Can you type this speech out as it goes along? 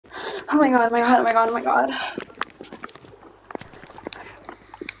Oh my god, oh my god, oh my god, oh my god.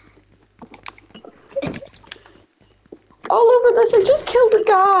 All over this, I just killed a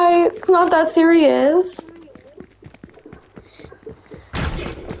guy. It's not that serious.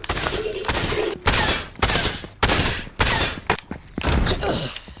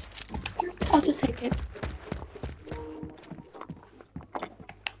 I'll just take it.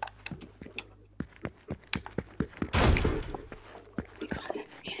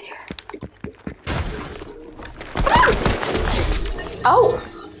 He's here. Oh!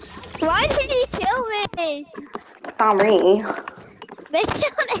 Why did he kill me? It's not me. Make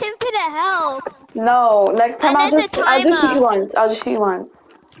it on infinite health. No, next time And I'll there's just a shoot timer. you once. I'll just shoot you once.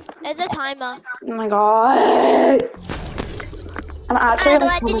 There's a timer. Oh my god. I'm actually And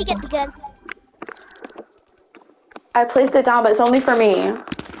gonna why did you get the gun? I placed it down, but it's only for me. And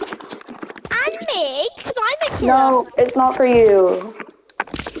me? Because I'm a killer. No, it's not for you.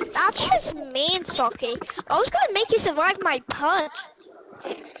 That's just mean, Socky. I was gonna make you survive my punch.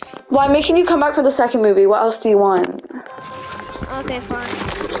 Well, I'm making you come back for the second movie. What else do you want? Okay, fine.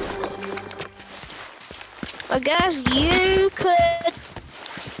 I guess you could.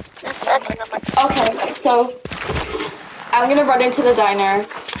 Okay, so I'm gonna run into the diner.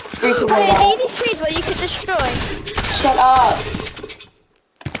 Okay, I need these trees where you could destroy. Shut up.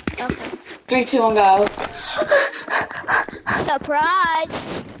 Okay. 3, 2, 1, go.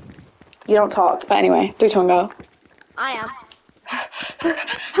 Surprise! You don't talk, but anyway, 3, 2, 1, go. I am.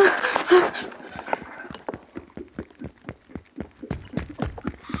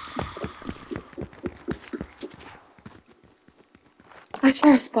 My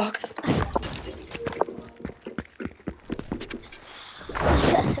chair's box.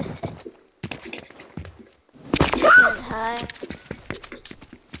 Hi.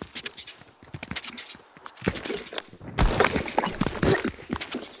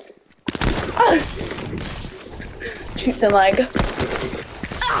 Shoots in leg.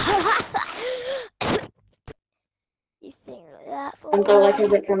 You think like that? And so like I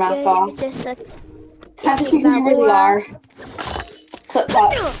rip your mouth off. Just a Can't see who you really are. Clip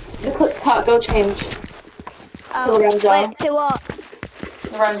top. The clip top, go change. Oh, Lorenzo. wait, to what?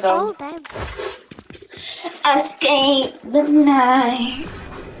 Lorenzo. Oh, damn. Escape the night.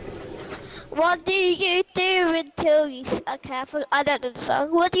 What do you do until you... Okay, I don't know the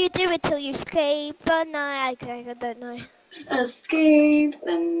song. What do you do until you escape the night? Okay, I don't know. Escape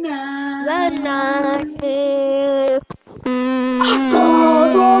the night. The night.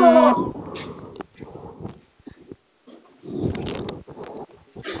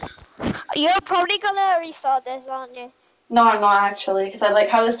 You're probably gonna restart this, aren't you? No, I'm not actually, because I like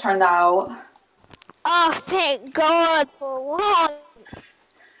how this turned out. Oh, thank God for once.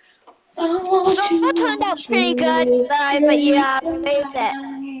 Oh, It turned out pretty good, but yeah, I made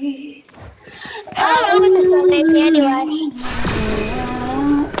it. How long was this one, maybe, anyway?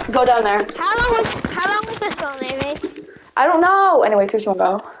 Go down there. How long was this one, maybe? I don't know. Anyway, 3, 2, 1,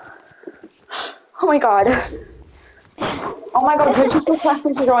 go. Oh my god. Oh my god, you're just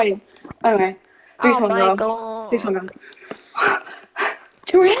requesting to join. Anyway, 3, 2, 1, go. God. 3, 2, 1, go.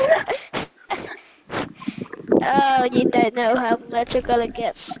 Join. Oh, you don't know how much I'm gonna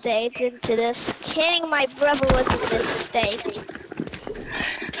get staged into this. Kidding, my brother was in this stage.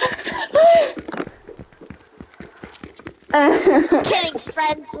 Kidding,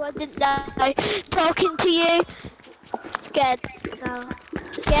 friends wasn't no. Talking to you. Scared. No.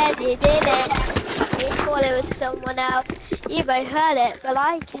 Scared you did it. You thought it was someone else. You both heard it, but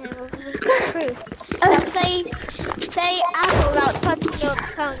I came with the truth. Now say apple without touching your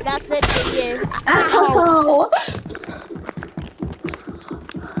tongue. That's literally you. Ow!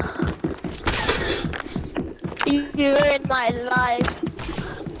 You ruined my life.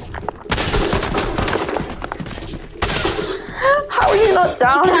 How are you not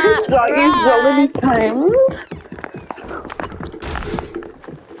down? I shot you so many times.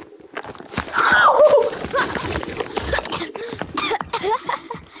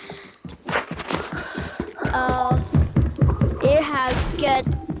 Oh, you have good.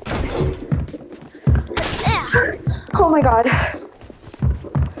 Oh my god.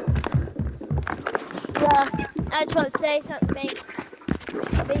 Yeah, I just want to say something.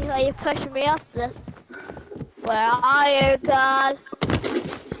 Because you're pushing me off this. Where are you, God?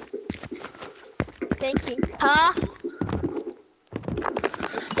 Thinking, huh?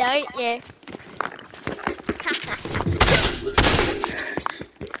 Don't you?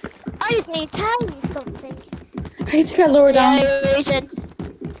 I just need to tell you something. I need to get lower down. The reason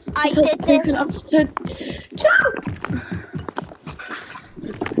I Until did it's safe this, enough to jump.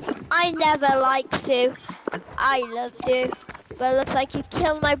 I never like to. I love to. But it looks like you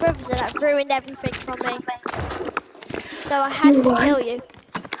killed my brother, so that ruined everything for me. So I had to kill you.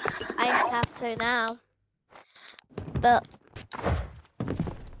 I have to now. But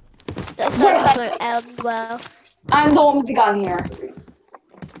that's not going to end well. I'm the one with the gun here.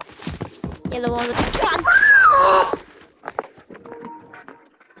 You're the one with the gun.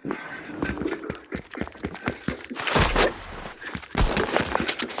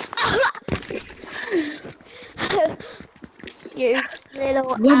 You little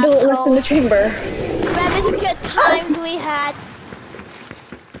One bullet left in asshole. the chamber. Remember the good times we had?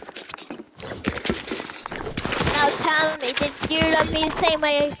 Now tell me, did you love me the same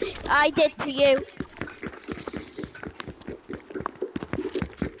way I did to you?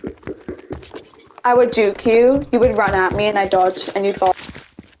 I would juke you, you would run at me and I'd dodge and you'd fall.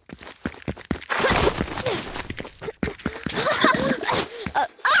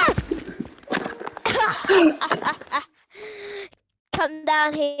 Come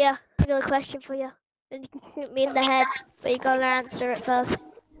down here. I got a question for you. And you can shoot me in the head, but you gotta answer it first.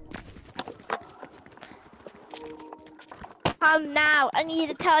 Come now. I need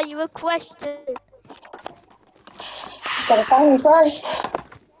to tell you a question. Gotta find me first.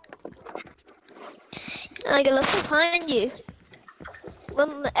 I gotta find you.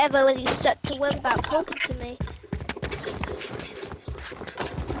 Whenever when you start to win about talking to me.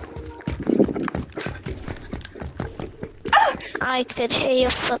 I could hear your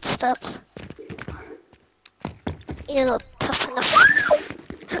footsteps. You're not tough enough.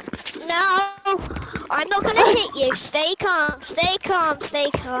 No! I'm not gonna hit you. Stay calm, stay calm, stay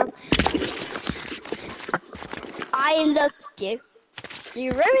calm. I loved you.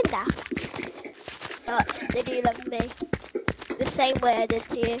 You ruined that. But did you love me? The same way I did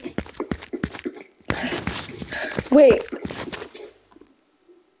to you. Wait.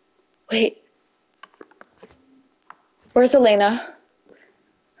 Wait. Where's Elena?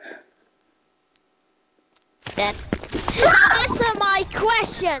 Then. Now answer my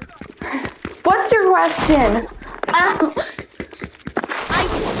question! What's your question? Ow. I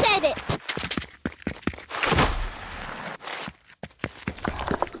said it!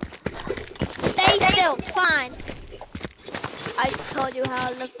 Stay still, fine. I told you how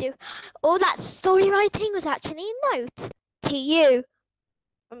I loved you. All that story writing was actually a note to you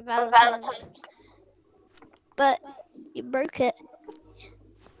from Valentine's. But you broke it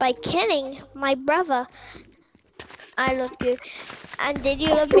by killing my brother. I loved you. And did you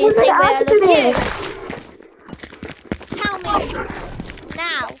love me the same way I loved you? Tell me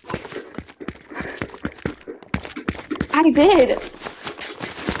now. I did.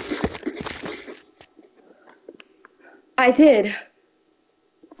 I did.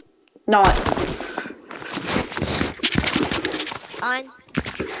 Not. Fine.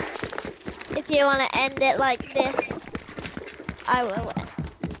 If you want to end it like this, I will win.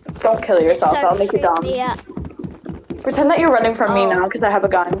 Don't kill yourself. I'll make you dumb. Yeah. Pretend that you're running from me now because I have a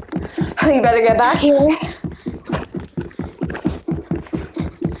gun. You better get back here.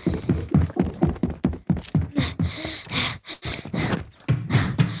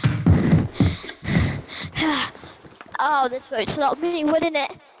 Oh, this won't stop me, wouldn't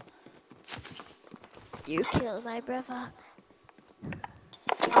it? You killed my brother.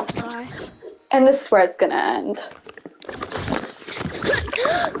 I'm sorry. And this is where it's gonna end.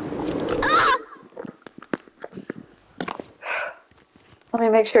 Ah! Let me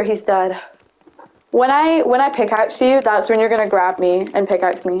make sure he's dead. When I pickaxe you, that's when you're gonna grab me and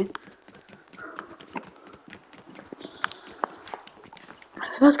pickaxe me.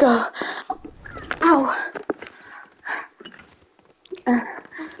 Let's go. Ow.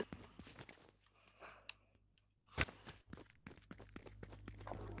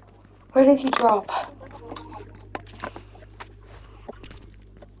 Where did he drop?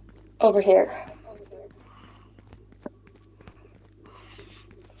 Over here.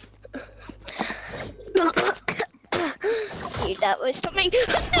 That was something.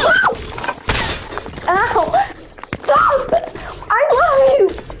 Ow! Stop! I love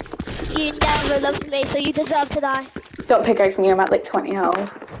you! You never loved me, so you deserve to die. Don't pickaxe me, I'm at like 20 health.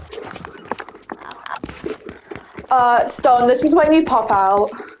 Stone, this is when you pop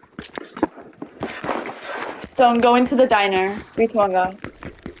out. Stone, go into the diner. Ritonga.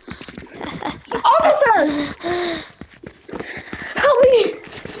 Officer! Help me!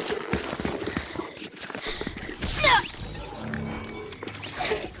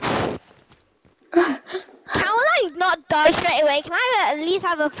 Can I not die straight away? Can I at least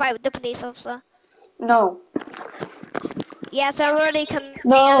have a fight with the police officer? No. Yes, I already can.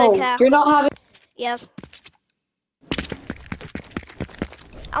 No, you're not having. Yes.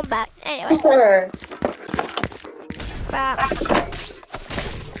 I'm back. Anyway. Sure. Crap.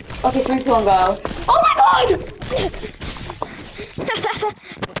 Okay, 3, 2, 1, go. Oh my god!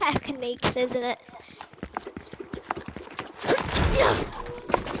 Techniques, isn't it?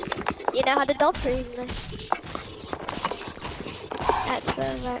 You know how to dodge really. That's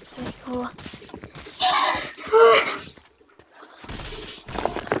very cool.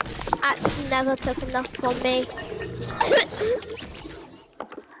 That's never took enough from me.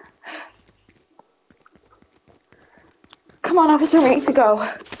 Come on, officer, we need to go.